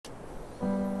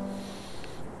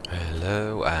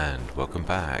and welcome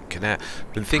back. Now,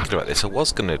 I've been thinking about this. I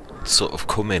was going to sort of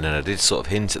come in, and I did sort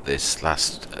of hint at this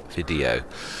last video,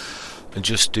 and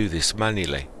just do this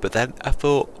manually. But then I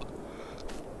thought,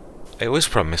 it was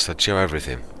promised I'd show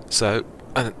everything. So,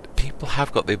 and people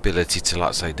have got the ability to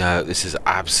like say, no, this is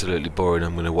absolutely boring,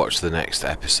 I'm going to watch the next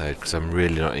episode because I'm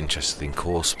really not interested in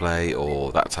courseplay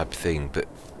or that type of thing. But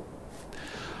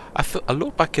I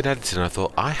looked back at editing and I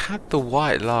thought I had the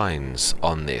white lines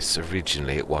on this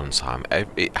originally at one time.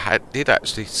 It did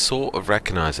actually sort of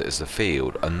recognise it as a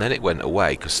field, and then it went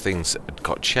away because things had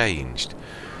got changed.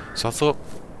 So I thought,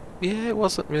 yeah, it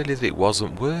wasn't really that it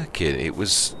wasn't working,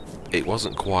 it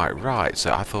wasn't quite right.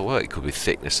 So I thought, well, it could be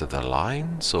thickness of the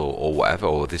lines or whatever,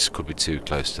 or this could be too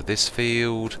close to this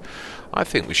field. I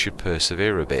think we should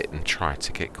persevere a bit and try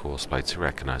to get courseplay to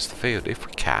recognise the field if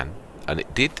we can. And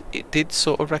it did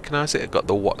sort of recognise it. It got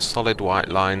the solid white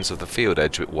lines of the field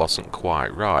edge, but it wasn't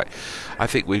quite right. I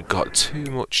think we've got too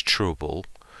much trouble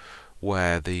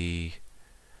where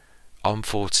on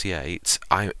 48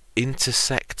 I'm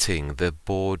intersecting the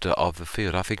border of the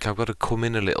field. I think I've got to come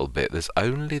in a little bit. There's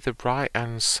only the right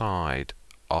hand side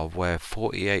of where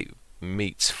 48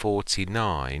 meets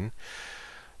 49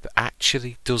 that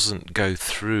actually doesn't go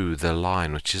through the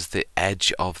line, which is the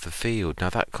edge of the field.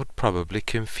 Now that could probably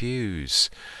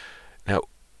confuse. Now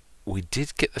we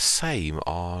did get the same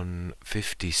on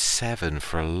 57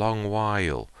 for a long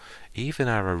while. Even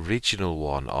our original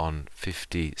one on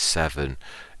 57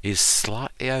 is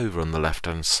slightly over on the left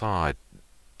hand side,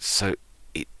 so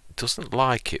it doesn't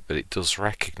like it, but it does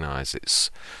recognise it.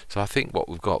 So I think what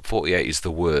we've got, 48 is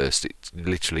the worst. It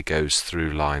literally goes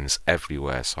through lines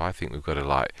everywhere, so I think we've got to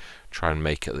like try and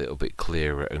make it a little bit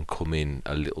clearer and come in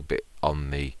a little bit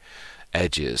on the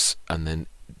edges and then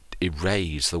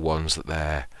erase the ones that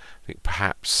there. I think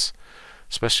perhaps,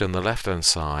 especially on the left hand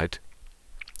side,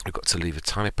 we've got to leave a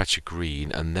tiny patch of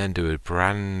green and then do a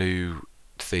brand new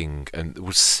thing, and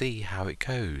we'll see how it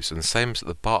goes. And the same as at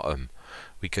the bottom,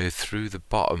 we go through the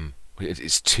bottom.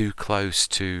 It's too close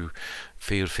to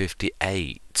field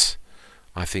 58.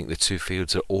 I think the two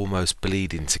fields are almost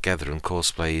bleeding together and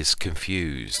courseplay is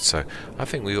confused. So I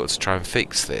think we ought to try and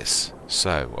fix this.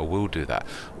 So I will do that.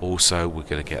 Also, we're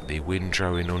going to get the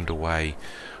windrowing underway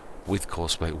with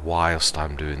courseplay whilst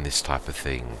I'm doing this type of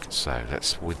thing. So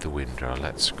with the windrow,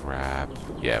 let's grab,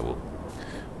 yeah, we'll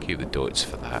keep the Deutz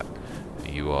for that.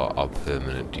 You are on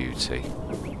permanent duty.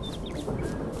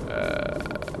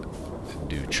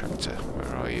 New tractor,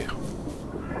 where are you?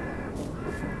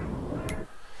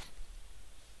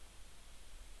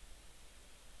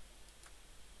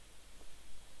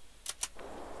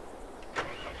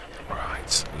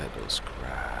 Right, let us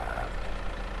grab.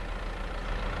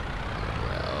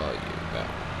 Where are you? That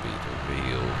would be the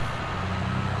real.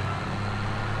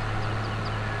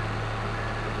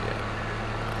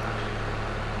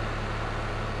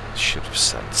 Should have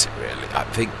sent it really.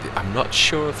 I'm not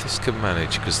sure if this can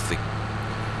manage because the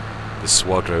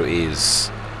Swadro is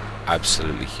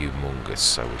absolutely humongous,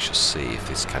 so we shall see if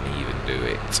this can even do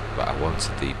it. But I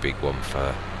wanted the big one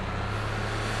for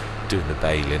doing the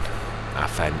baling, our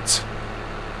fence.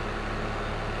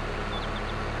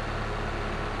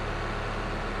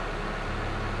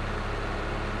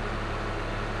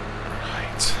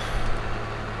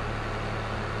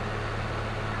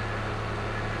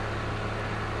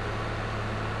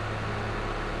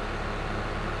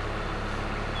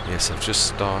 Yes, I've just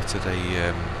started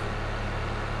a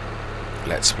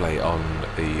let's play on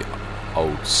the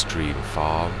old stream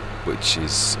farm, which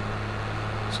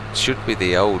should be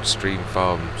the old stream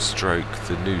farm stroke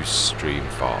the new stream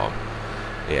farm.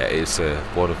 Yeah, it's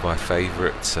one of my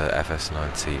favourite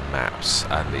FS19 maps,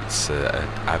 and it's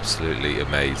absolutely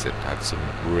amazing. Had some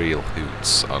real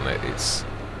hoots on it.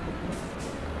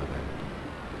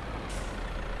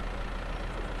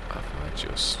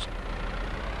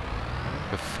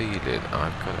 A feeling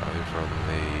I've got it over on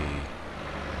the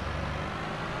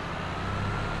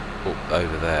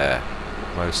over there.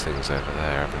 Most things over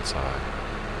there, haven't I?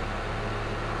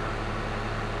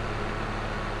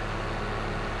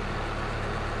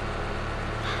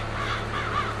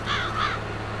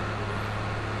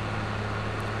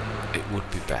 It would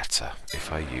be better if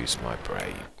I used my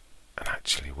brain and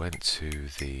actually went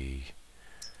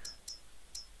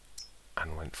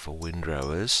for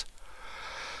windrowers.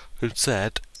 Who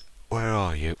said, where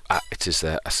are you? Ah, it is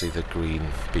there. I see the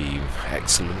green beam.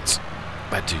 Excellent.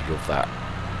 I do love that.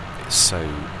 It's so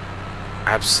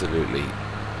absolutely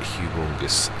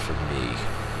humongous for me.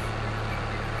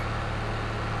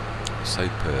 So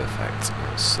perfect.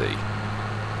 Let's see.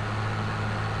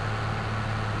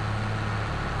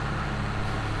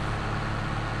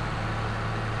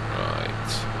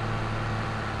 Right.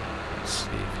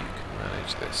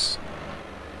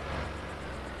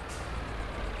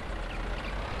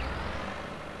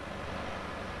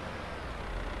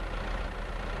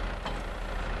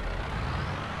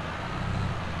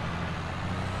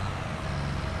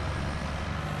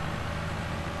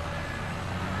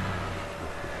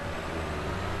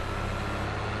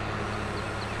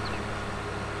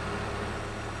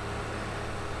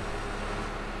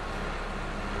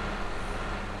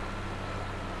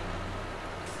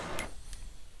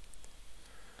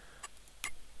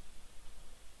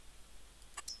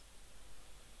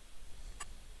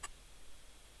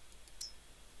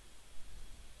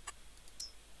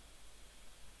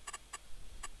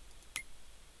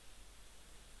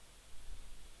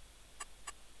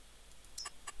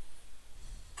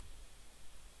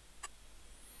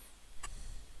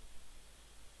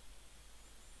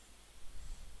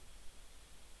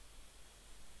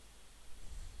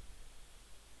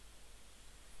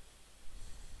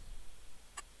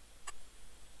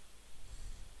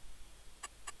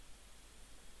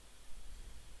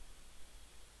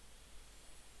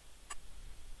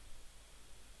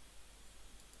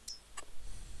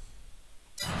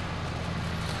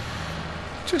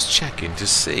 Just checking to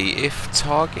see if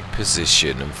target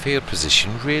position and field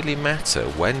position really matter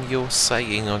when you're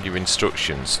saying on your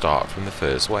instructions start from the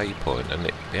first waypoint, and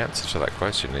the answer to that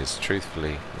question is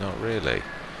truthfully not really.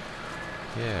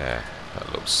 Yeah,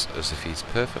 that looks as if he's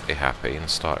perfectly happy and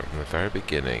starting from the very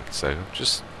beginning. So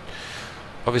just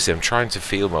obviously I'm trying to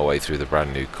feel my way through the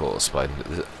brand new course, but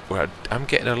I'm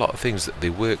getting a lot of things that they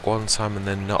work one time and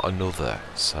then not another.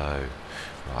 So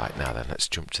right, now then, let's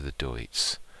jump to the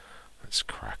Deutz. Let's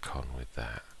crack on with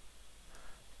that.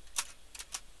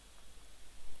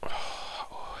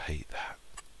 Oh, I hate that.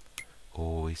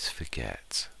 Always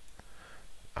forget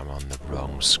I'm on the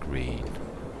wrong screen.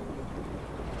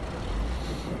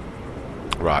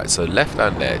 Right, so left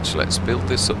hand edge, let's build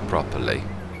this up properly.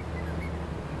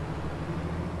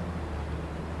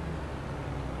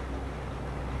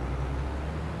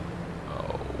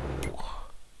 Oh,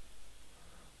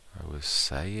 I was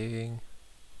saying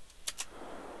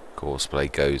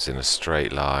Courseplay goes in a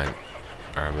straight line.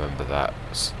 I remember that.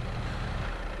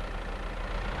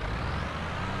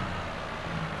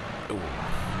 Ooh,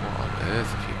 what on earth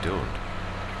have you done?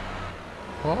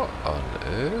 What on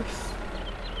earth?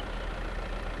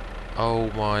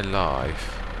 Oh my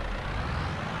life.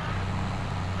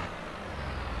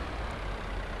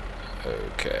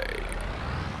 Okay.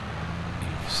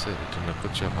 You've certainly done a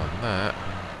good job on that.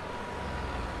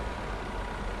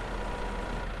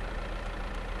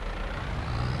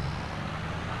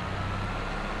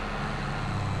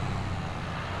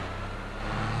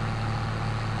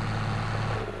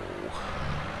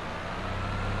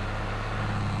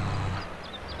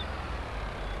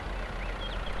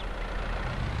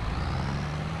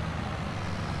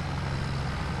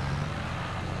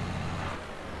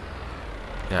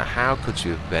 Now, how could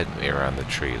you have bent me around the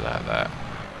tree like that?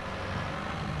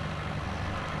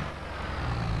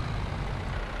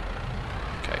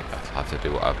 Okay, I'll have to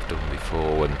do what I've done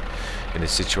before when in a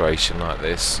situation like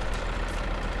this.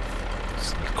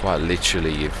 It's quite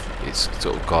literally, if it's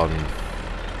sort of gone.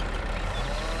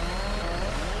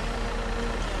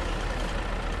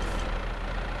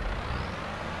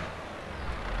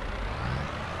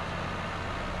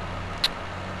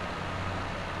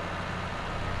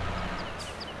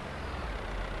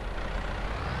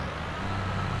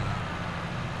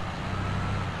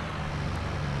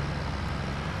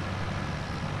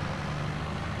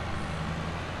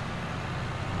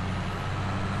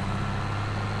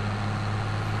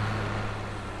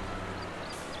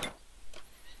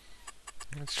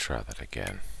 Let's try that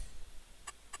again.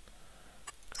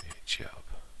 Great job.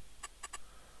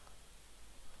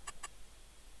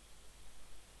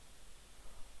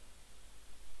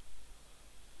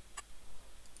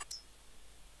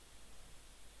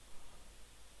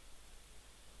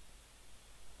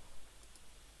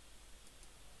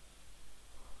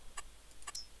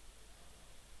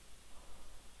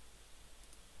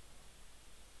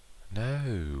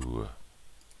 No.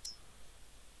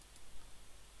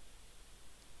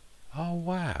 Oh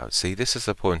wow, see, this is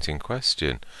the point in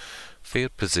question.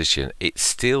 Field position, it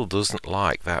still doesn't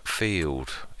like that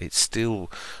field. It still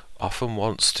often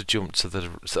wants to jump to the...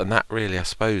 and that really, I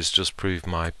suppose, just proved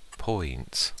my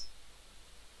point.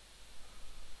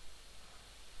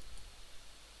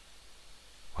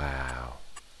 Wow.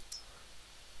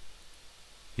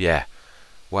 Yeah.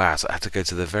 Wow, so I had to go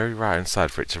to the very right hand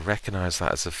side for it to recognise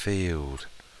that as a field.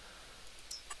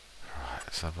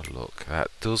 Let's have a look. That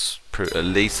does prove, at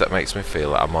least that makes me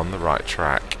feel that I'm on the right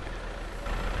track.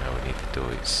 Now we need the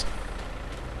Deutz.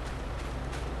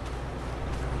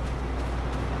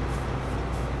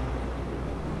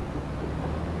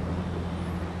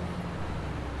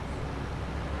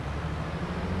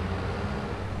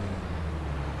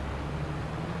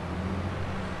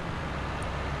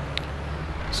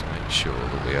 Let's make sure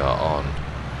that we are on.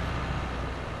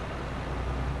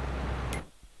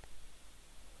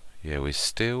 Yeah, we're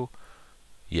still...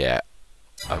 yeah,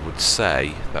 I would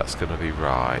say that's going to be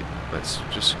right. Let's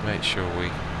just make sure we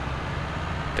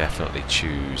definitely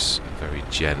choose very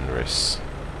generous.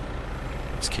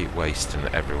 Let's keep wasting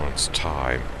everyone's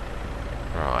time.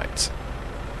 Right,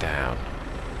 down.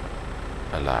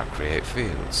 Allow create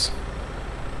fields.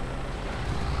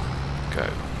 Go.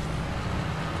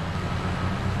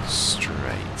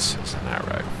 Straight as an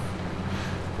arrow.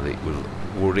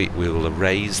 Well, it will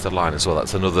erase the line as well.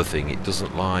 That's another thing. It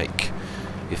doesn't like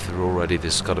if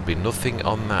there's got to be nothing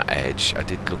on that edge. I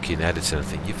did look in editing and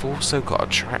think you've also got a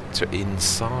tractor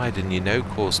inside, and you know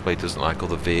Courseplay doesn't like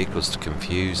other vehicles to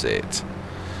confuse it.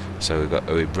 So we've got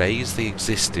to erase the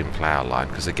existing plough line,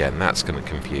 because again that's going to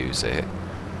confuse it.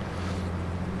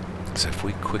 So if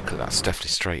we quickly, that's definitely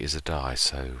straight as a die,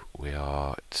 so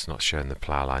it's not showing the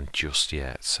plough line just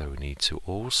yet, so we need to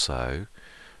also,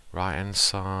 right hand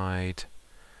side,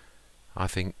 I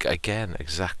think again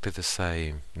exactly the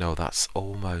same. No, that's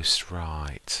almost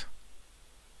right.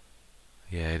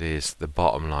 Yeah, it is. The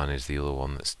bottom line is the other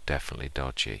one that's definitely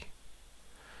dodgy.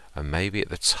 And maybe at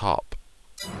the top.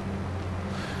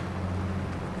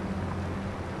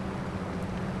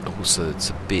 Also, it's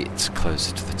a bit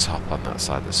closer to the top on that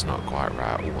side that's not quite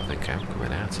right. Oh, I think I'm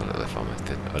coming out a little if I'm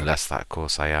unless that, of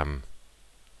course, I am.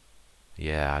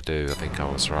 Yeah, I do. I think I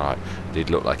was right. It did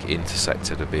look like it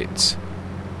intersected a bit.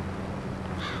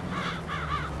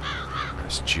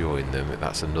 Let's join them.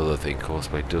 That's another thing, of course,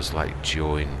 but it does like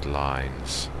joined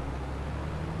lines.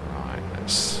 Right,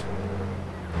 let's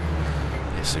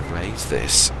erase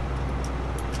this.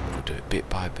 We'll do it bit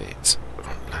by bit.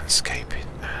 Landscaping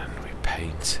and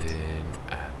repainting,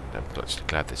 and I'm actually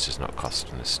glad this is not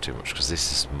costing us too much, because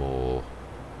this is more.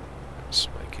 Let's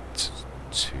make it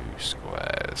 2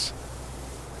 squares.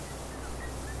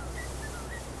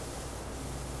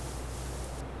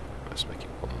 Let's make it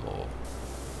 1 more.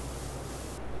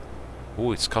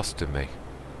 Oh, it's costing me.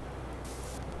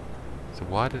 So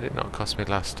why did it not cost me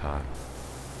last time?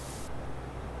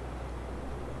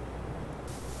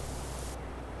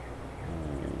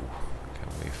 Ooh, can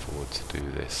we afford to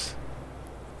do this?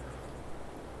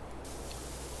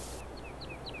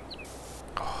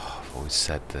 Oh, I've always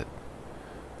said that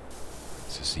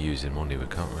it's just using money we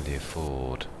can't really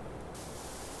afford.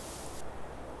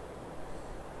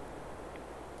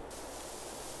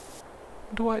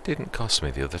 I wonder why it didn't cost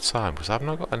me the other time, because I've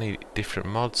not got any different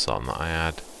mods on that I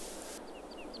had.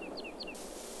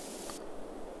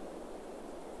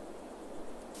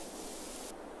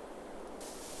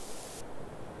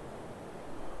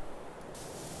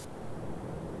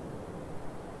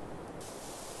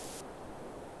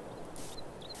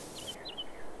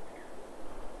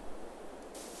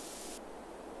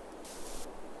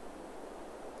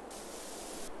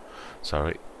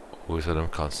 Sorry, always when I'm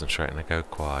concentrating I go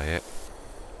quiet.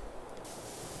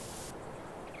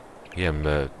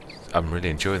 Yeah, I'm really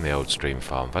enjoying the old stream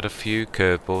farm. I've had a few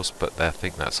curveballs, but I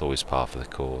think that's always part of the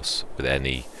course. With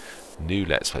any new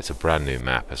Let's Play, it's a brand new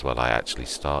map as well. I actually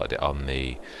started it on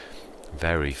the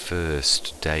very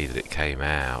first day that it came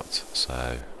out,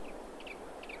 so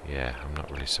yeah, I'm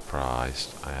not really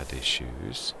surprised I had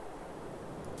issues.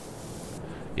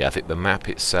 Yeah, I think the map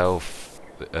itself,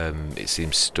 it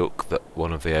seems stuck that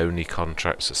one of the only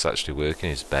contracts that's actually working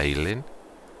is baling.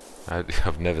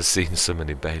 I've never seen so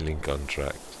many baling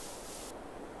contracts.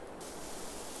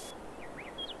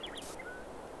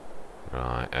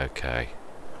 Right, okay.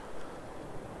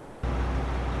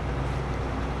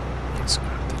 Let's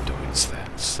grab the doits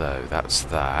then. So that's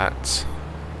that.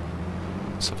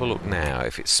 Let's have a look now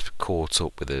if it's caught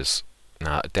up with us.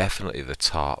 Now, definitely the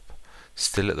top.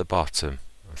 Still at the bottom.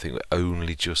 I think we're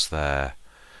only just there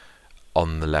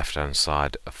on the left hand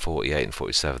side of 48 and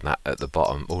 47. That at the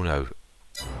bottom. Oh no.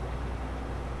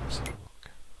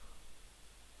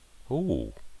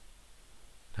 Ooh.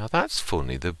 Now that's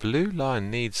funny. The blue line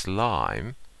needs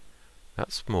lime.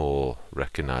 That's more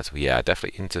recognisable. Yeah,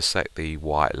 definitely intersect the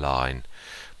white line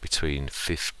between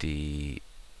 58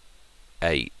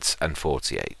 and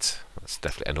 48. That's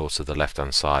definitely, and also the left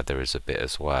hand side there is a bit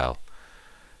as well.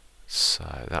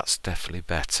 So that's definitely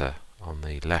better on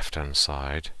the left hand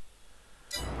side.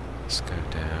 Let's go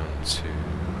down to,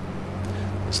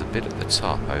 there's a bit at the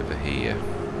top over here.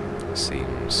 It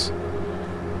seems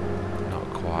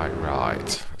not quite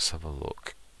right. Let's have a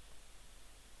look.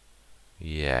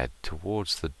 Yeah,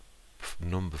 towards the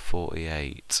number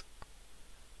 48.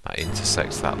 That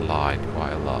intersects that line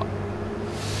quite a lot.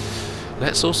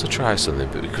 Let's also try something,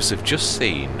 but because I've just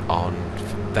seen on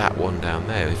that one down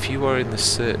there, if you are in the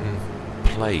certain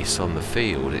place on the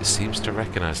field, it seems to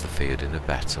recognise the field in a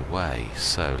better way.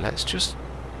 So let's just,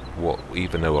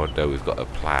 even though I know we've got a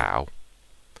plough,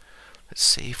 let's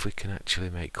see if we can actually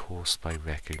make course by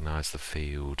recognise the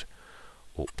field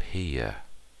up here.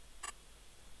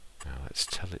 Now let's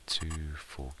tell it to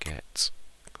forget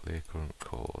clear current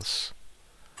course,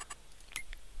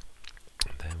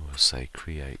 and then we'll say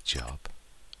create job.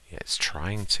 Yeah, it's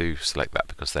trying to select that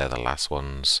because they're the last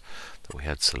ones that we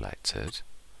had selected.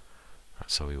 Right,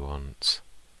 so we want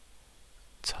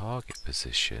target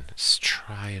position. Let's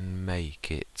try and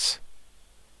make it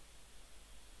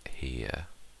here,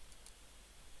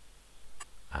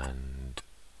 and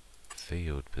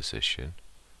field position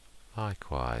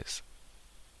likewise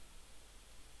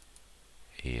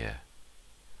here.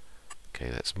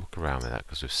 Okay, let's muck around with that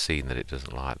because we've seen that it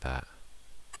doesn't like that.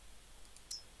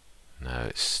 No,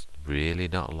 it's really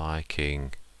not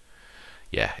liking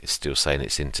yeah, it's still saying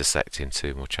it's intersecting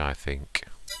too much, I think.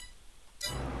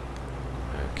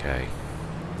 Okay.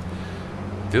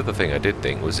 The other thing I did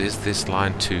think was, is this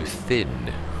line too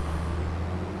thin?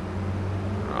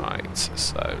 Right,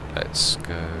 so let's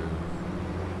go.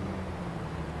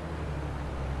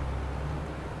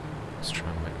 Let's try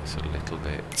and make this a little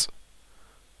bit.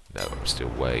 No, I'm still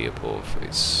way above.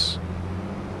 It's.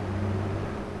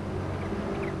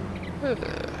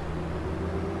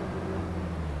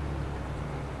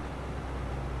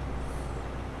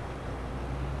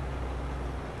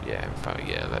 Yeah, in fact,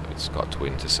 yeah, it's got to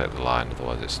intersect the line,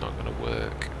 otherwise it's not going to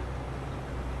work.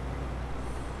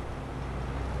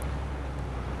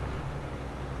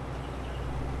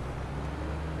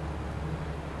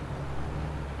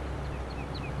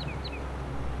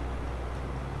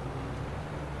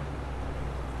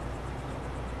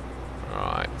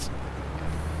 Right.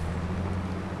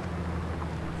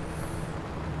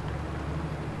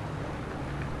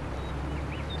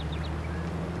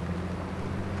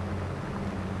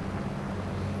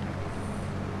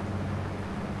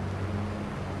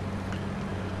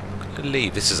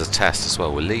 Leave this as a test as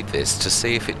well. We'll leave this to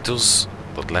see if it does,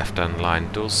 the left hand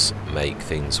line does make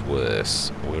things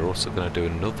worse. We're also going to do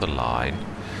another line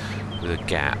with a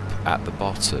gap at the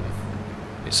bottom.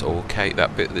 It's okay,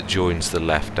 that bit that joins the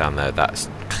left down there, that's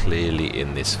clearly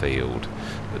in this field,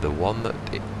 but the one that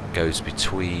it goes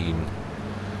between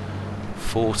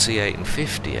 48 and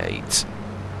 58,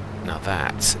 now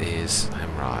that is,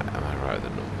 am I right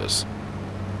with the numbers?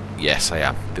 Yes, I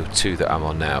am. The two that I'm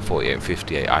on now, 48 and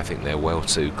 58, I think they're well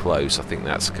too close. I think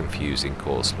that's confusing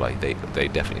courseplay. They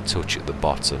definitely touch at the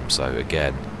bottom. So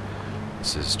again,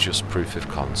 this is just proof of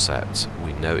concept.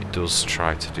 We know it does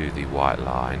try to do the white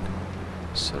line.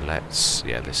 So let's,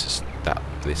 yeah, this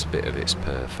bit of it's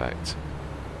perfect.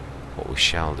 What we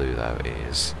shall do though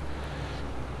is,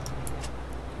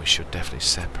 we should definitely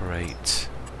separate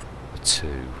the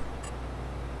two.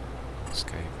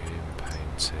 Escaping,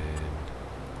 painting.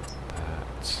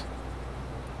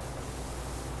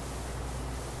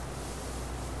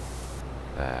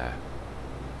 There.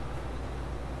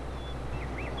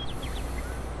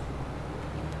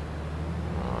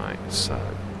 Right, so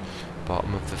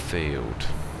bottom of the field.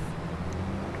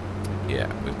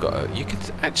 Yeah, we've got a, you can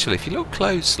actually, if you look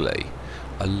closely,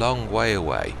 a long way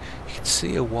away, you can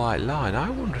see a white line. I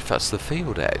wonder if that's the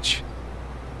field edge.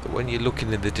 But when you're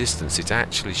looking in the distance, it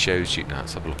actually shows you. Now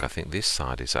let's have a look. I think this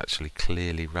side is actually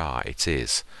clearly right. It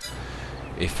is.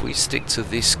 If we stick to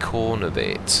this corner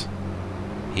bit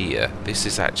here, this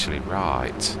is actually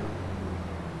right.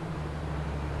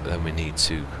 Then we need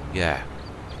to, yeah,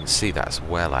 you can see that's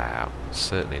well out.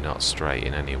 Certainly not straight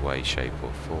in any way, shape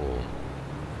or form.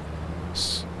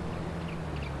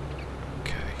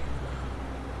 Okay.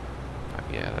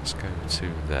 Yeah, let's go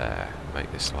to there.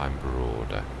 Make this line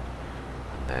broader.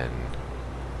 And then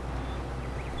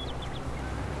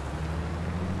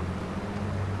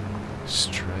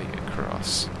straight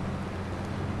across.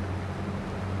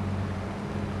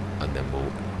 And then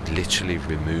we'll literally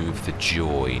remove the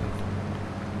join.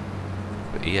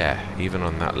 But yeah, even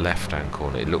on that left hand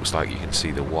corner, it looks like you can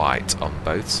see the white on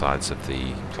both sides of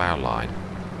the plough line.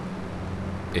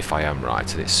 If I am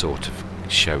right, and it's sort of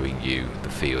showing you the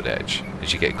field edge.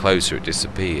 As you get closer, it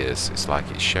disappears. It's like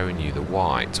it's showing you the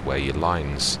white where your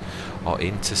lines are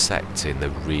intersecting the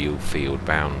real field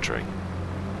boundary.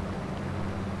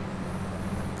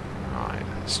 Right,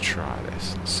 let's try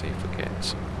this. Let's see if we get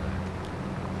somewhere.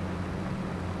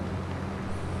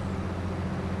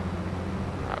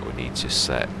 Right, we need to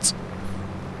set.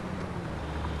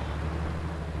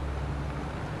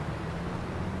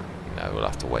 No, we'll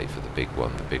have to wait for the big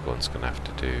one. The big one's going to have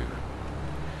to do.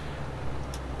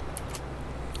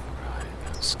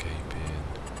 Landscaping,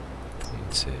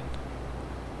 painting,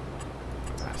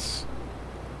 grass.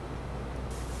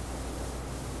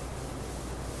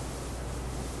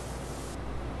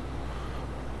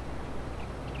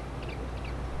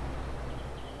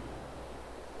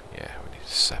 Yeah, we need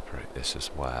to separate this as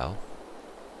well.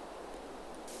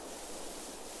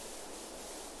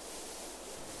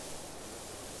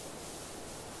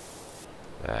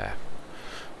 There.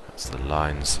 That's the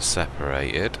lines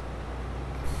separated.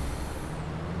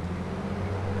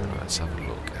 Let's have a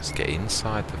look. Let's get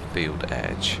inside the field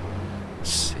edge.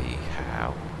 See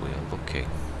how we're looking.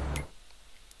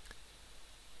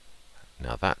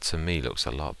 Now that to me looks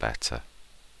a lot better.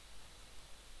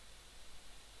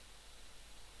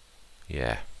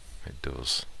 Yeah, it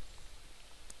does.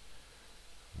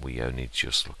 We only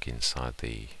just look inside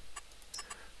the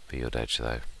field edge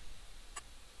though.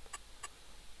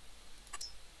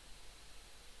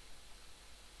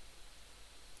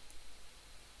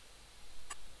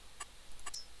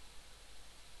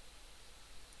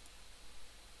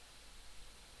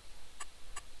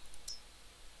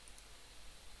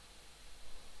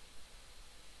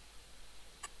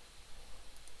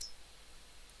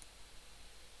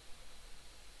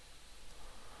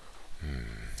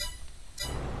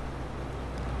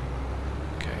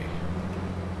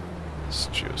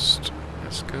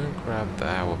 let's go and grab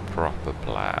our proper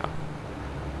plough.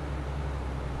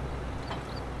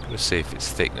 Gonna see if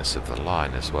it's thickness of the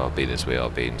line as well, being as we are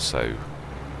being so.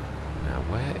 Now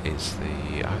where is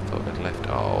the? I thought I'd left.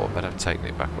 Oh, but I've taken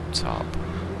it back up top.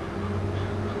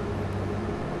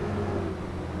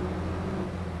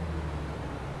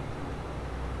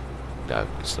 No,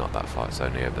 it's not that far. It's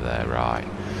only over there. Right.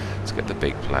 Let's get the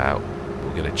big plough.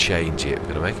 We're going to change it.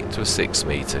 We're going to make it to a 6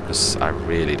 metre because I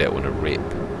really don't want to rip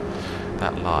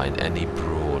that line any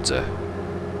broader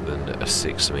than a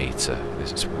 6 metre.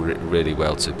 It's really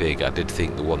well too big. I did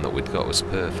think the one that we'd got was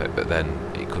perfect, but then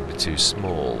it could be too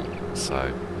small.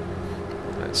 So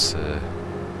let's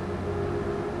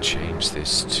change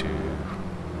this to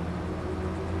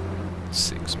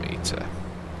 6 metre.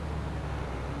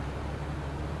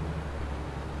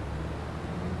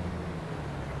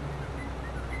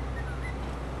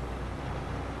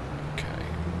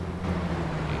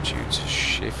 To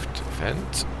shift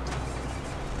vent.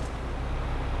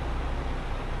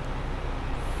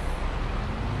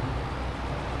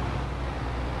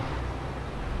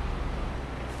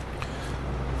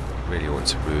 Really want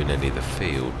to ruin any of the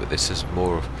field, but this is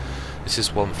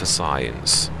one for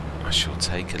science. I shall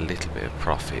take a little bit of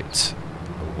profit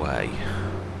away.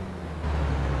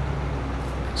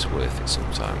 It's worth it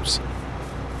sometimes.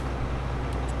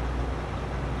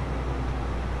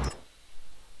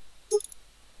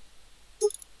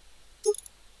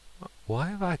 Why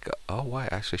have I got... Oh, why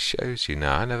it actually shows you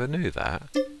now. I never knew that.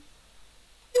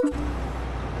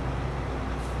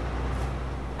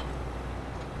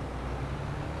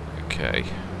 Okay.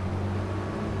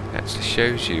 It actually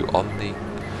shows you on the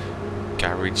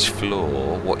garage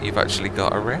floor what you've actually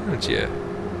got around you.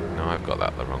 No, I've got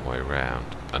that the wrong way around.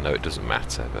 I know it doesn't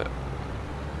matter, but...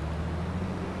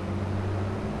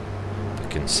 the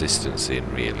consistency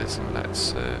and realism,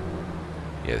 let's... yeah,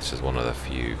 this is one of the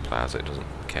few ploughs it doesn't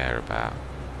care about.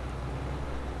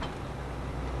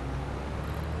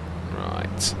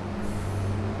 Right.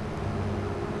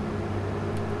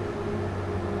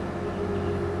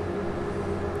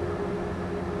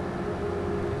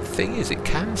 The thing is, it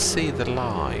can see the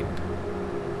line.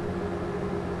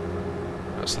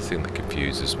 That's the thing that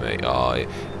confuses me. Oh,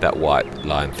 that white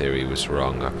line theory was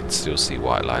wrong. I can still see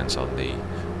white lines on the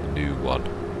new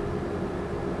one.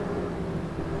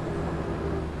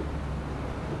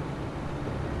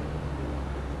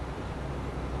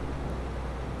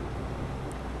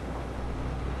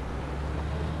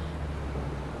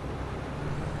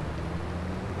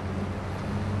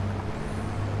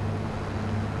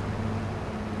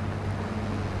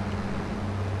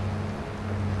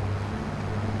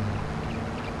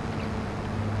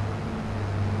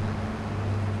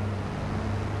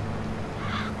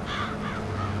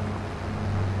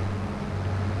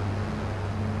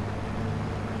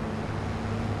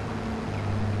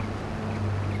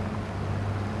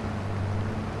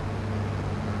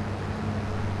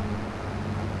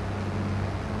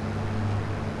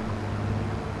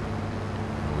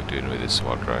 Doing with this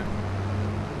squadron.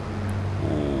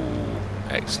 Ooh,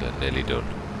 excellent, nearly done.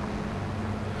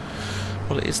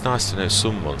 Well, it is nice to know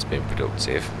someone's been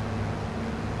productive.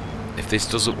 If this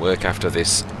doesn't work after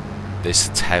this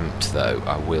attempt, though,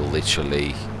 I will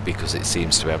literally, because it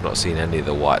seems to me I've not seen any of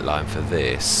the white line for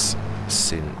this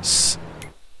since,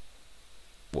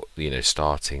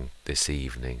 starting this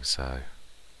evening. So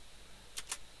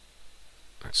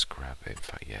let's grab it. In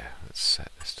fact, yeah, let's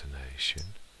set destination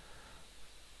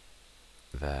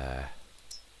there,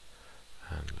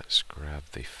 and let's grab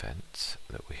the fence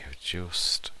that we have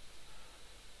just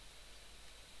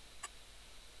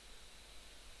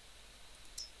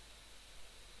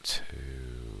to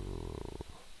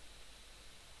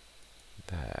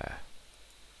there,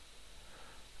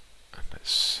 and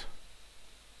let's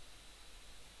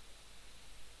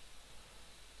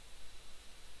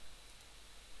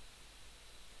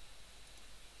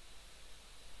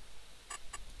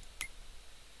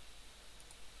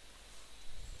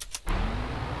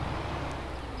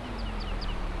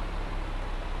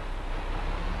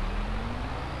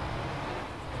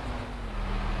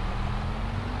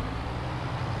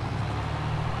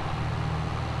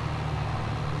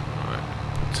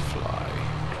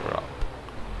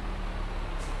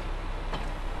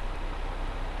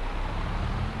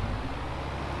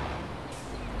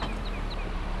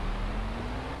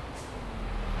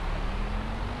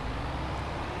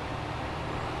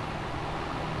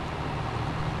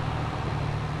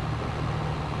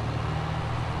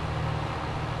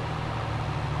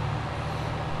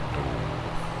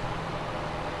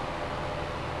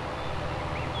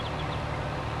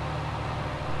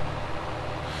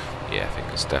yeah, I think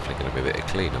there's definitely going to be a bit of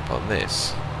clean up on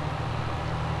this.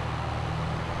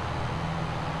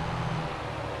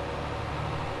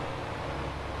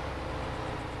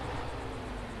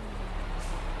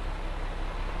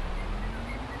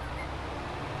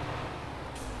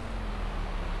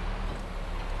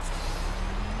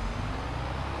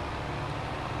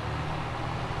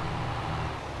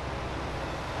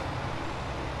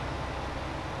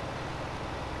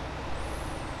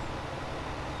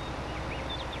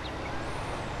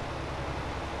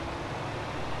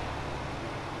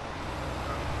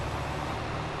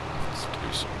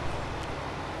 do some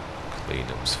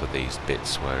cleanups for these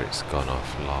bits where it's gone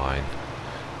offline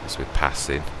as we're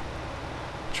passing.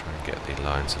 Try and get the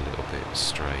lines a little bit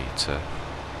straighter.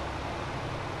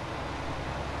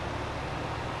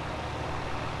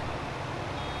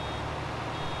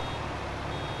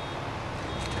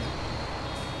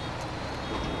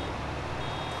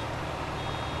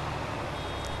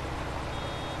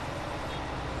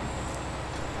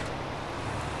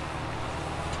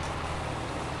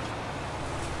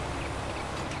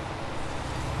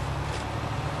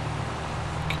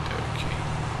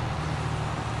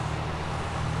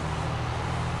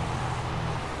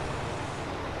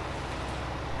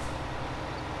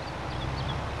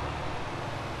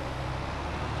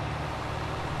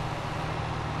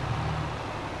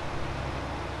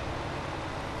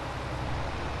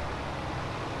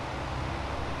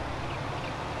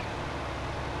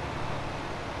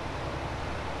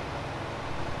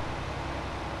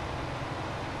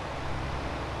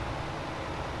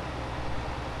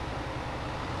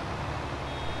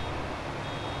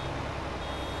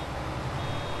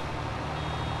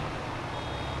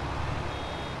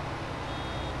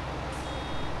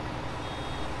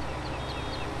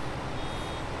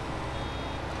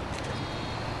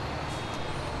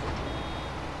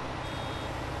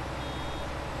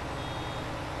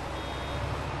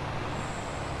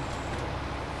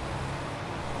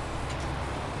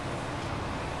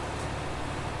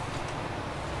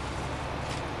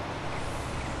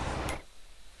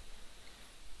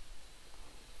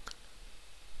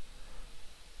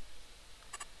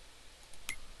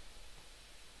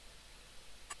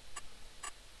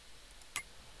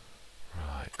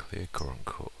 Clear current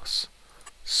course.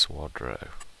 Swadro.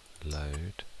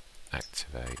 Load.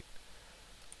 Activate.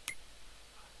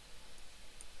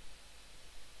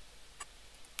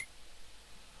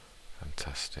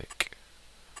 Fantastic.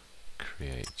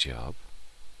 Create job.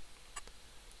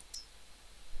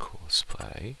 Course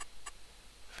play.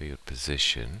 Field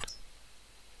position.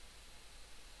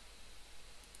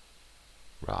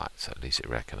 Right, so at least it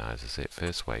recognises it.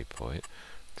 First waypoint.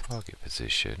 Target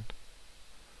position.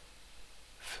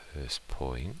 First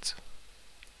point.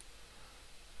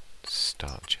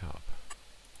 Start job.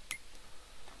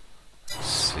 Let's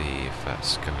see if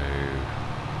that's going to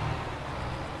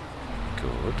be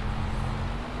good.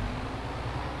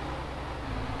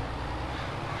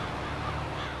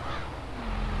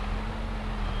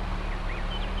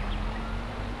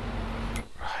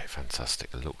 Right, fantastic.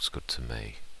 It looks good to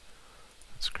me.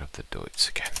 Let's grab the Deutz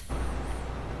again.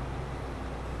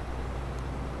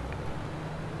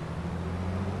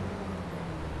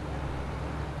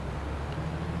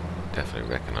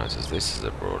 Definitely recognises this as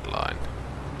a broad line.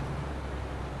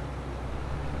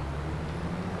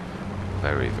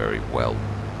 Very, very well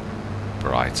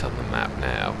bright on the map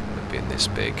now, with being this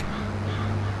big.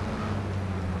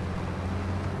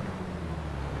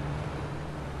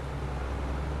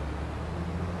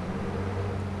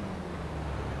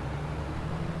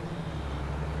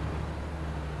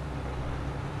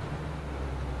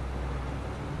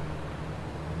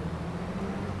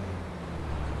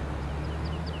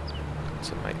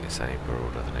 To make this any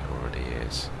broader than it already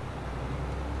is.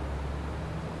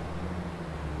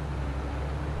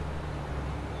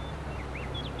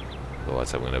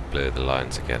 Otherwise I'm going to blur the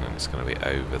lines again and it's going to be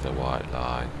over the white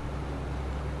line.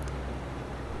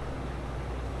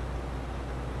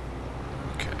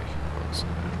 Okay, what's that?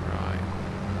 Right.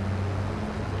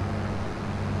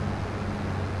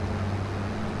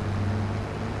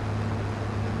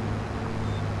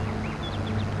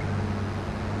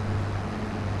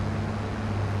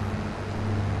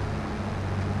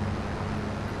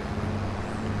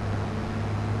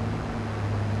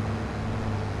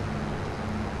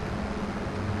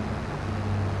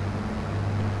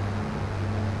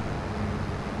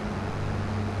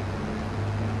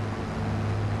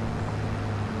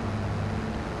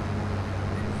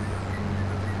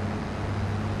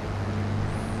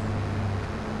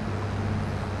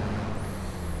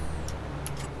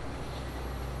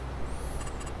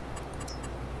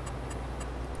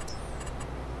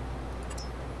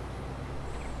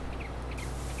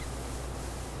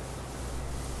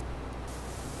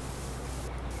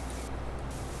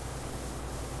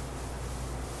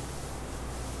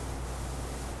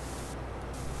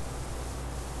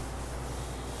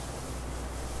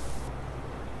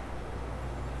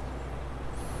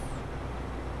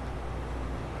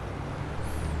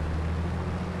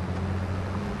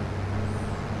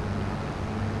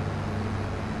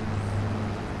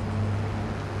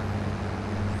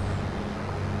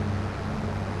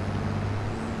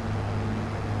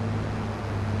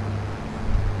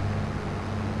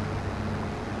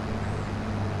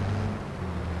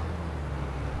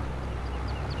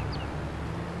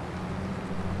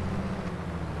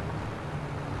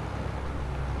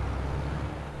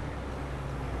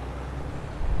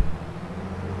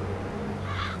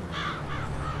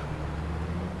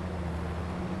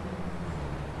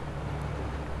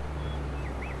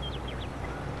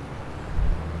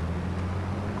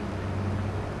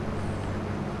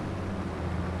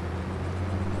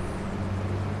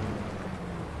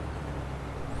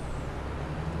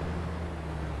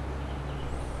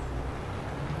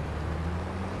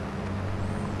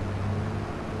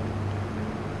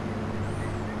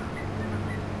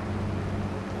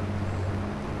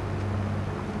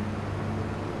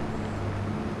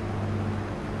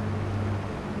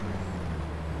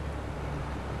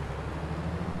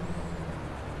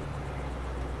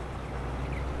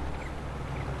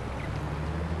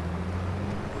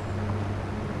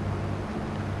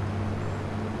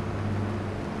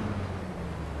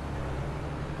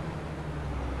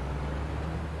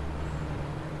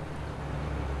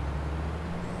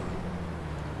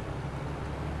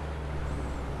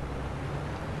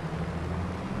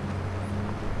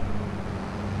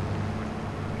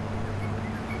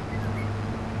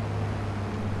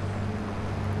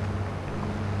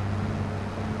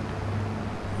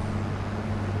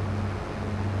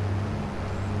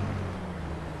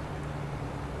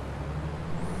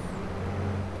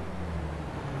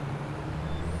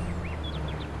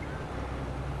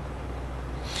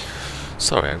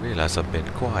 Sorry, I realise I've been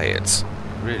quiet.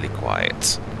 Really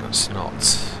quiet. That's not...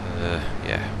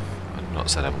 yeah. I'm not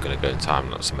saying I'm going to go in time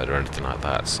lapse mode or anything like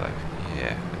that, so...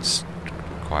 Yeah, it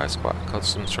requires quite a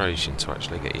concentration to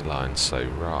actually get your lines so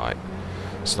right.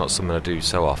 It's not something I do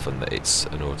so often that it's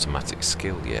an automatic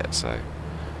skill yet, so...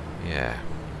 Yeah.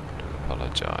 I do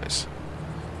apologise.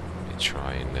 Let me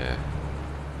try and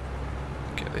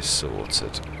get this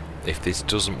sorted. If this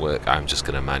doesn't work, I'm just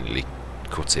going to manually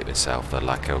cut it myself,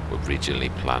 like I originally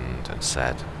planned and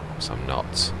said, so I'm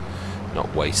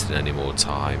not wasting any more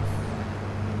time.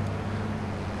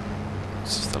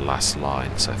 This is the last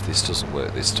line, so if this doesn't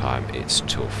work this time, it's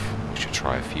tough. We should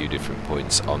try a few different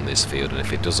points on this field, and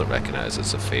if it doesn't recognise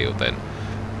as a field, then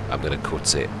I'm going to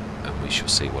cut it and we shall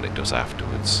see what it does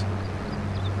afterwards.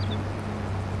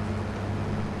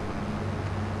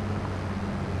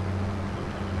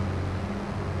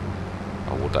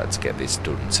 I would like to get this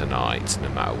done tonight, no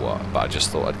matter what, but I just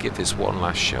thought I'd give this one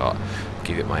last shot,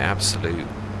 give it my absolute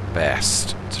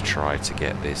best to try to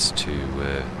get this to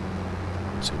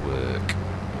work.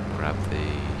 Grab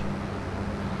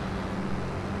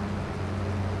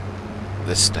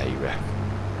the starer.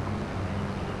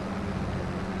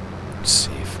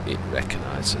 See if it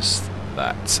recognises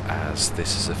that as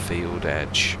this is a field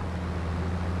edge.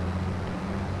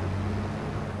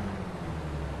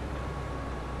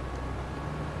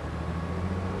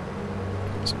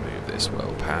 Let's move this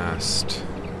well past.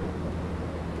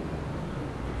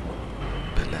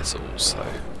 But let's also,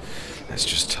 let's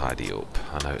just tidy up.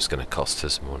 I know it's going to cost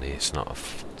us money, it's not a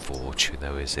fortune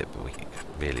though, is it? But we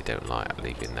really don't like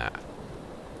leaving that.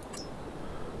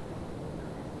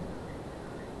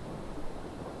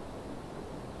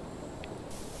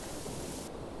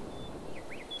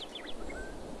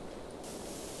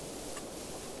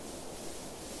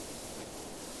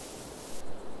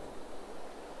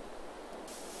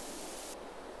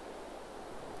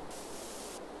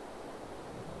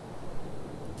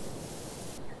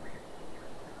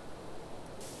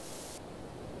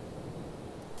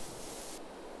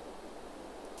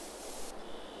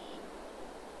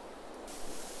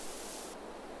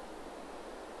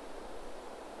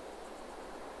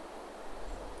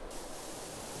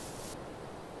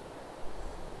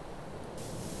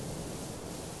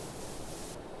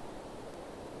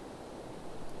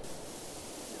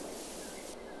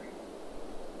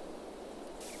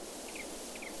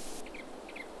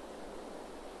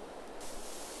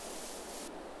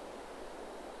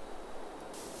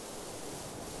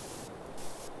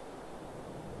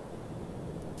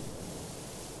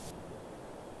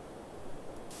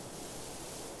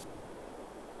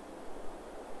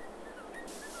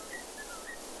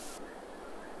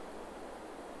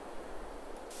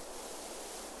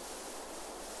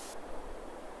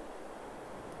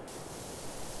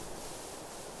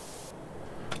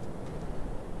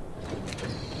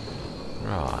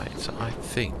 Right, I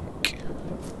think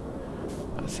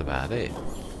that's about it.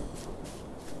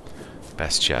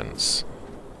 Best chance.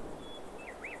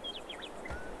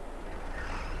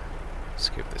 Let's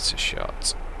give this a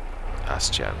shot.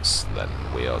 Last chance, then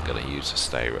we are going to use a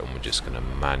stayer and we're just going to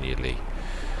manually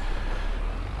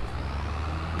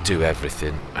do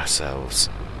everything ourselves,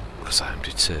 because I'm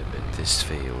determined this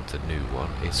field, the new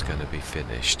one, is going to be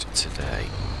finished today.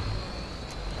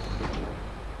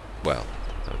 Well,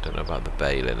 I don't know about the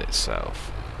baling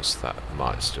itself, because that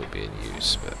might still be in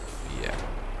use, but yeah.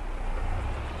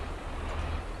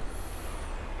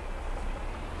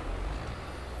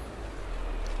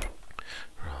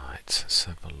 Right, let's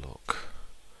have a look.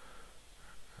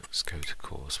 Let's go to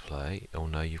course play. Oh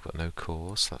no, you've got no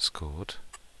course, that's good.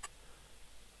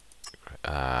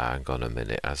 Hang on a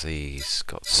minute, as he's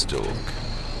got stuck.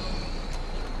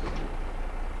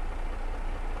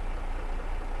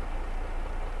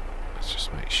 Let's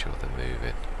just make sure they're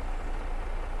moving.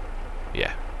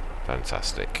 Yeah,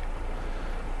 fantastic.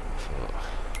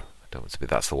 I don't want to be,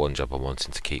 that's the one job I'm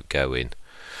wanting to keep going.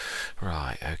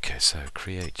 Right, okay, so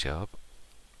create job,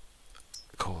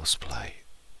 course play,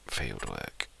 field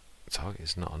work. Target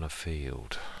is not on a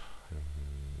field.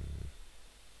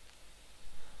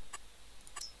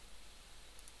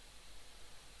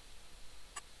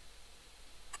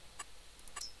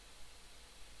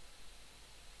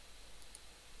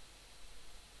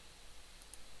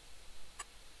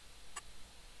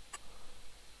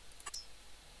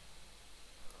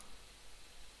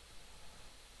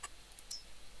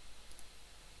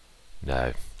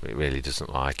 No, it really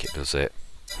doesn't like it, does it?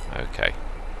 Okay.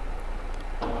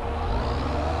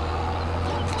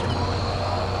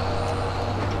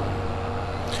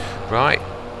 Right,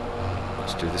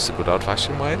 let's do this a good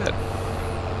old-fashioned way then.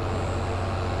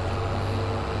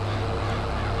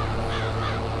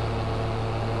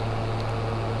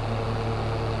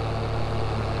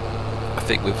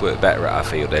 think we've worked better at our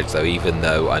field edge though, even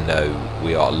though I know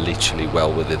we are literally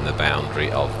well within the boundary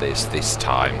of this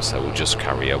time, so we'll just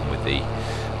carry on with the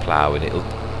ploughing.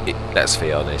 Let's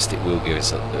be honest, it will give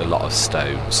us a lot of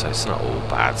stone, so it's not all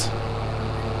bad.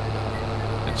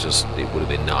 It would have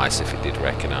been nice if it did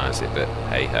recognise it, but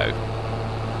hey ho.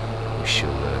 We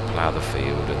shall plough the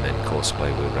field, and then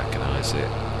Courseplay will recognise it.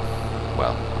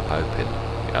 Well, I'm hoping,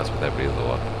 as with every other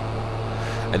one.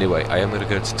 Anyway, I am going to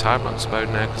go into time-lapse mode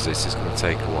now, because this is going to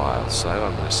take a while, so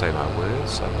I'm going to say my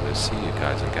words. I'm going to see you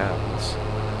guys and gals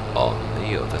on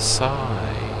the other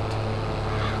side.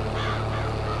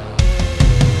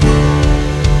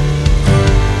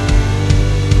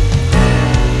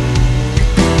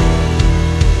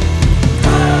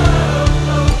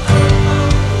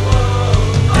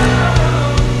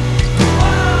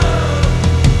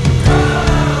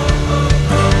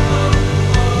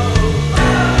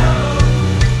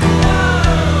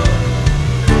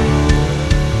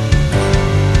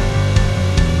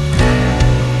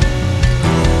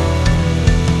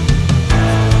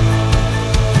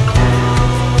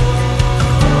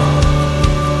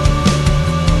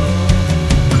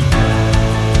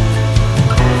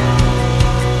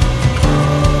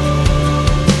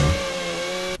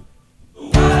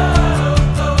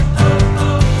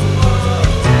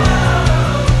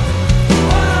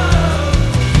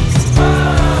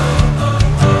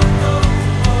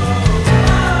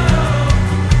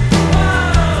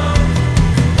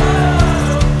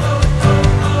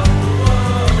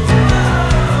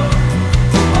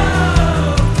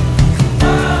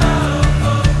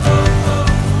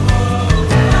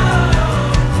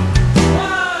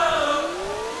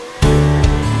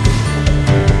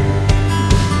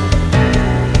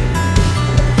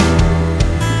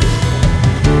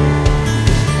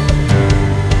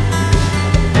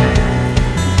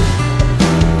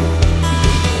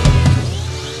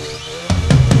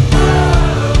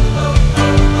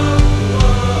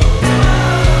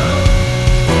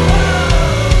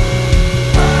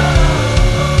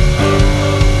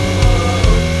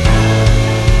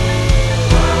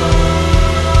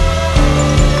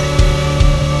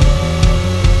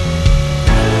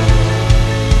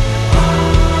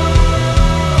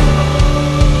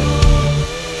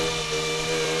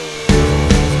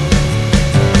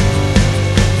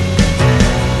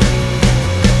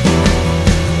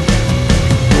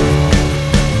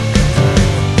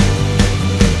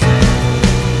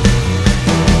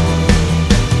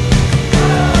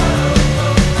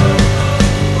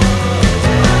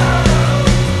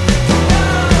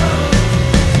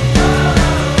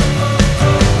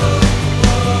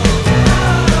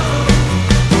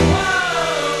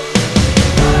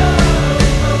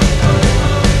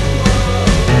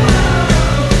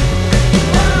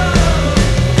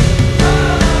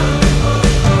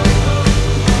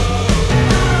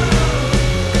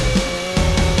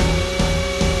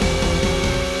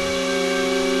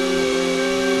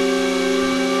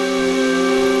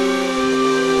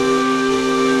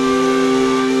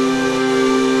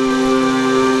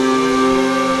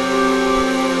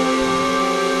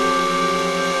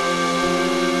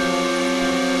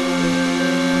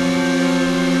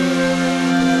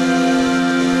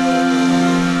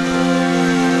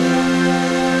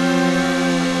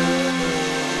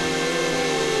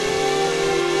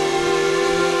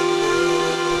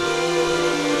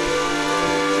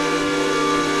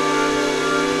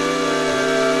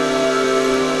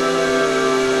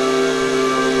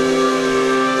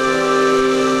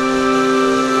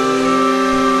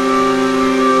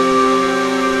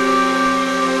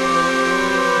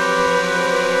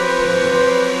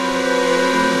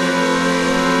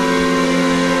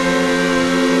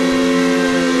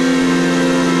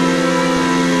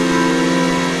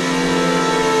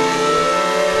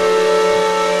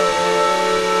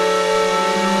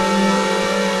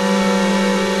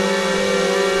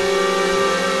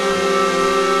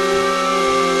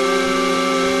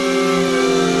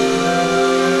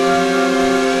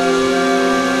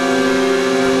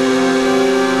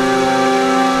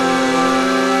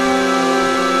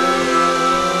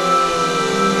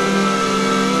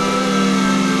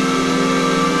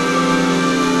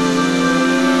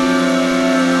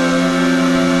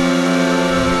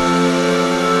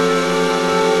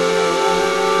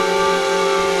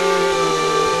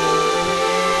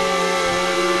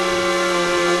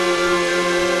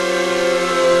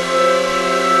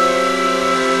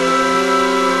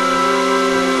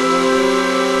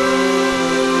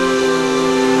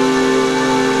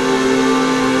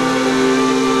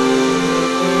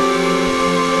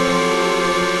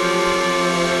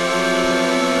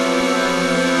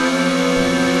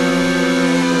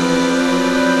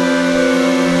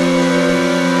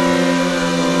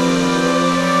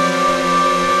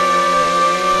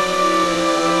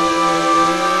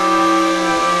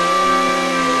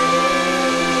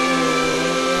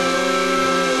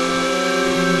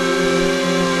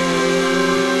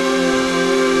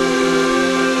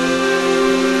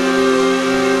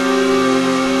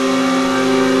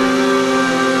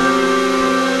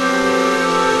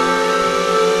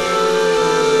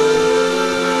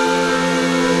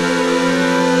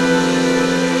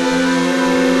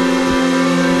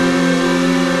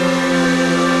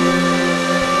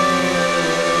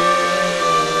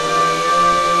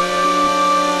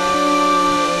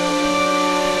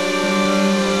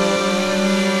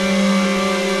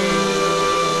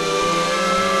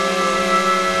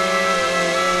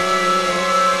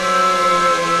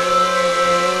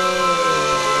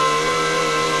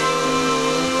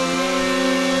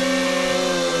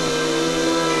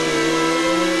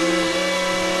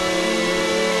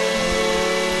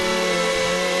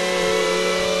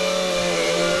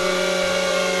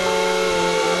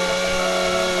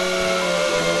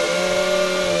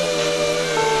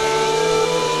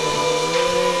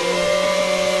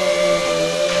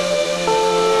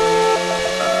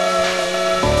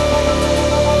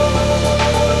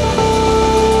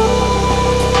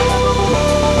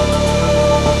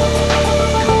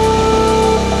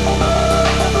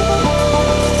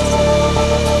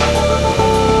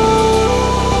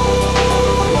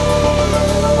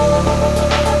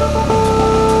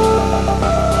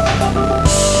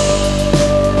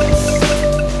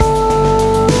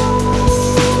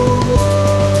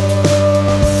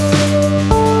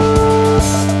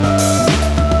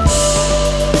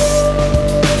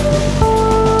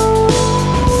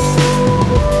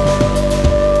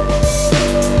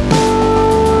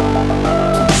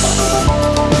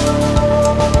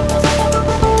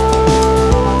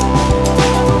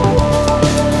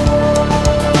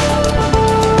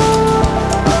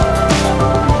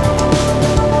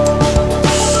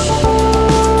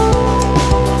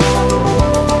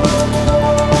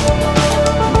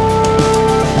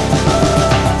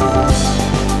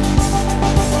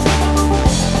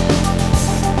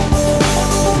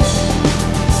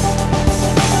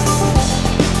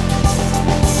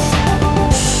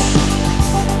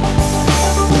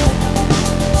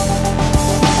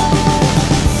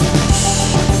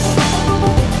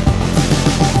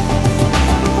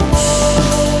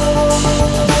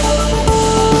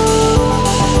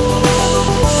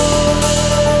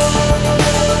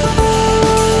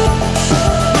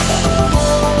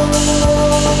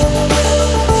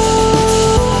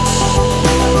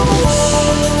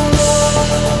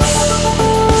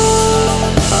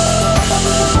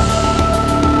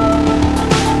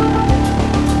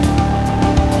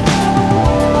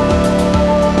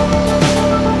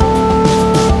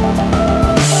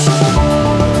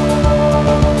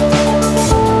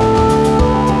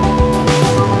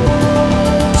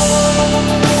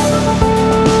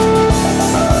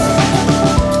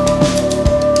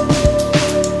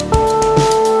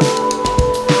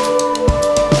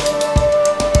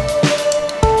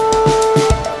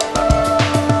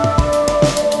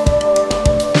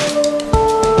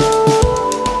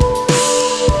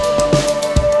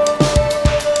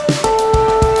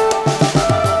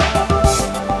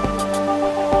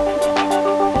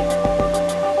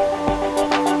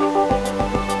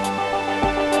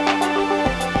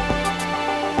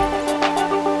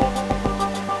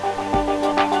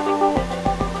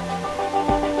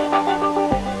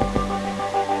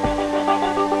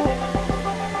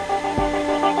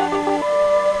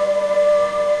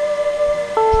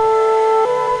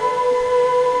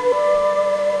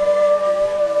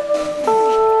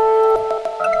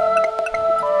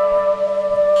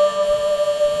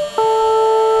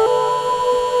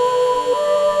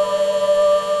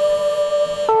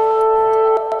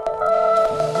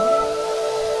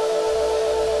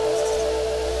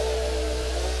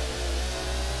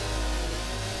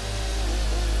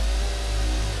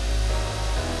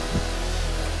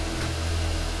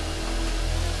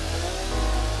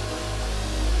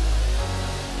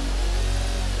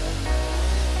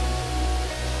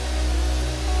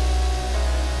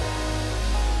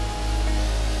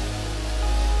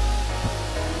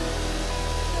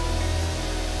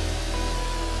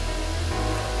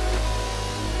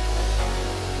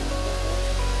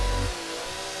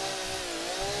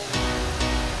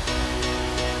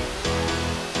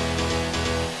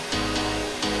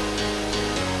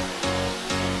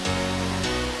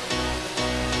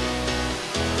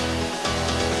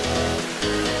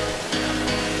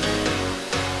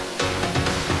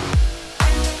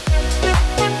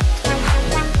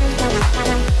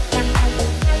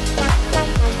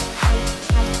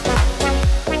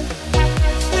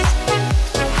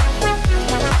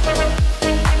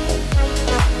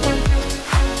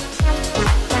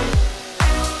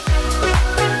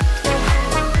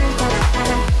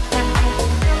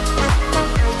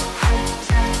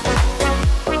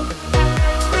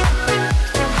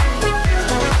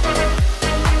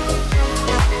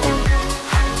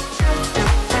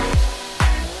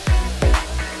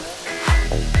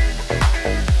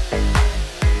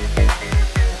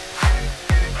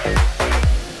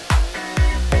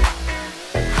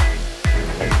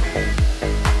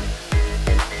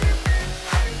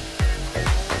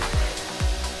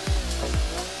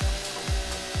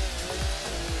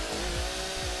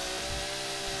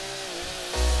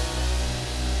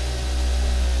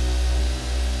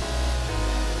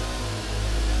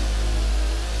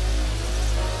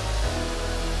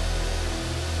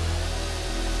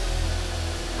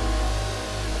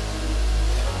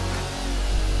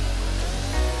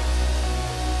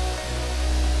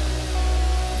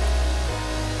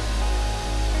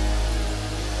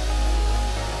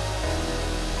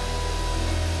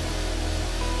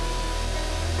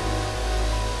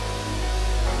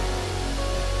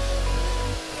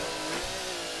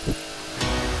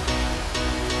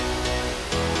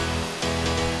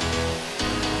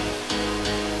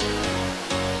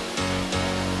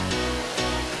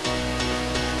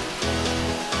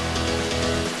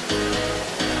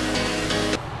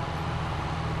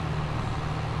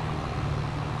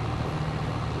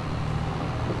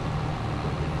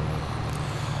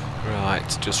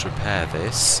 to just repair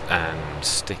this and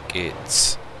stick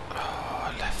it... Oh,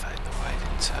 I left that in the way,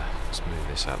 didn't I? Let's move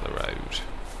this out of the road.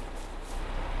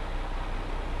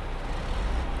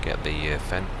 Get the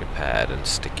fence repaired and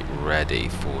stick it ready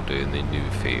for doing the new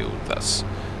field. That's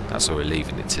where we're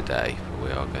leaving it today.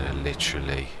 We are going to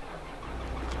literally...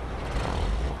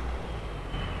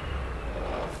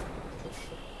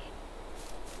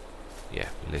 Yeah,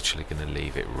 literally going to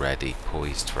leave it ready,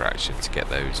 poised for action to get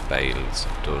those bales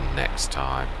done next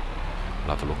time.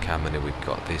 We'll have a look how many we've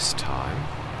got this time.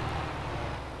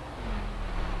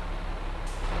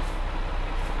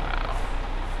 Wow,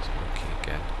 it's lucky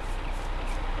again.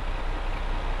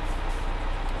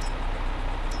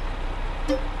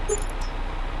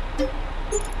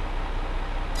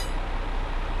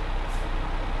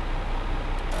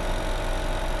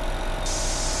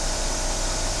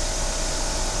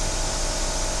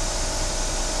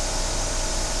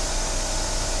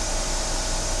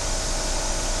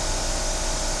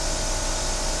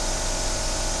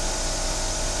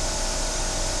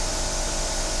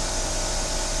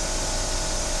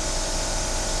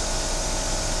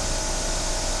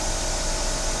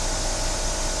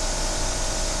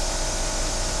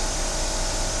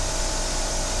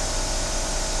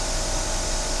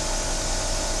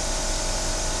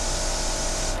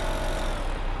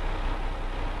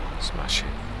 Smash it.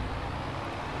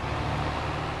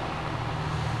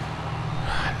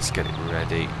 Right, let's get it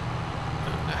ready. I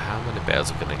don't know how many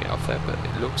bales are going to get off there, but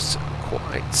it looks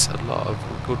quite a lot of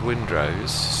good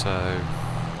windrows, so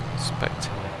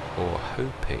expecting, or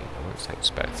hoping, I won't say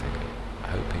expecting,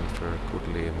 hoping for a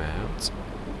goodly amount.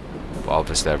 But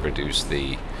obviously I've reduced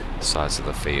the size of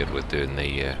the field with doing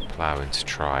the ploughing to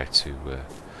try to...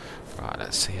 right,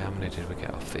 let's see how many did we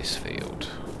get off this field.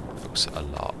 Looks a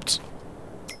lot.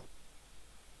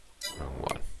 Wrong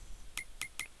one.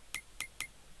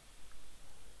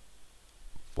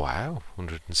 Wow,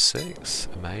 106.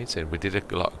 Amazing. We did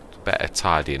a lot better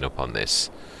tidying up on this.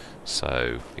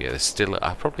 So, yeah, there's still...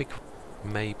 I probably could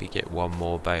maybe get one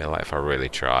more bale if I really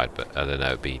tried, but I don't know,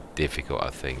 it'd be difficult, I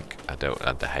think.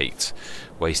 I'd hate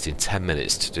wasting 10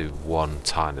 minutes to do one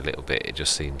tiny little bit. It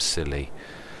just seems silly.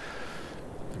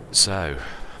 So,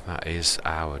 that is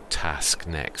our task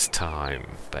next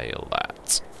time. Bale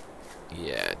that.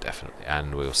 Yeah, definitely.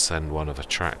 And we'll send one of the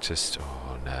tractors to...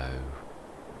 Oh, no.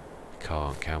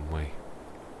 Can't, can we?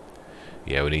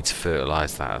 Yeah, we need to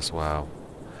fertilise that as well.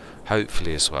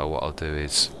 Hopefully as well, what I'll do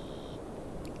is...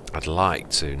 I'd like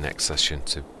to, next session,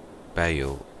 to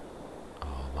bale...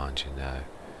 Oh, mind you, no.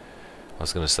 I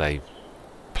was going to say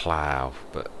plough,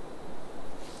 but...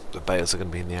 The bales are going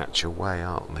to be in the actual way,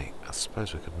 aren't they? I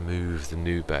suppose we could move the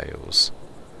new bales.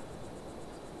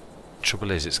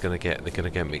 Trouble is, they're going to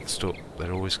get mixed up.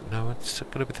 They're always... No, it's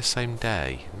going to be the same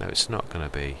day. No, it's not going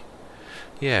to be.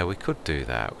 Yeah, we could do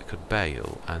that. We could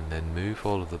bale and then move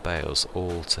all of the bales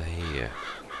all to here.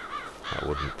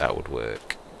 That would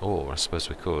work. Or I suppose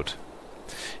we could,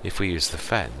 if we use the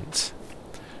fence,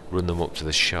 run them up to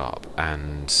the shop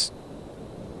and...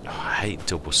 Oh, I hate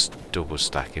double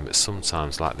stacking, but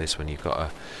sometimes like this, when you've got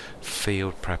a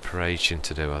field preparation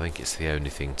to do, I think it's the only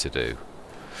thing to do.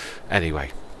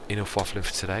 Anyway, enough waffling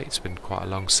for today. It's been quite a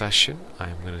long session.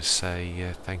 I'm going to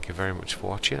say thank you very much for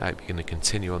watching. I hope you're going to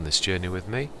continue on this journey with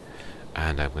me,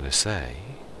 and I'm going to say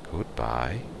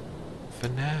goodbye for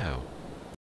now.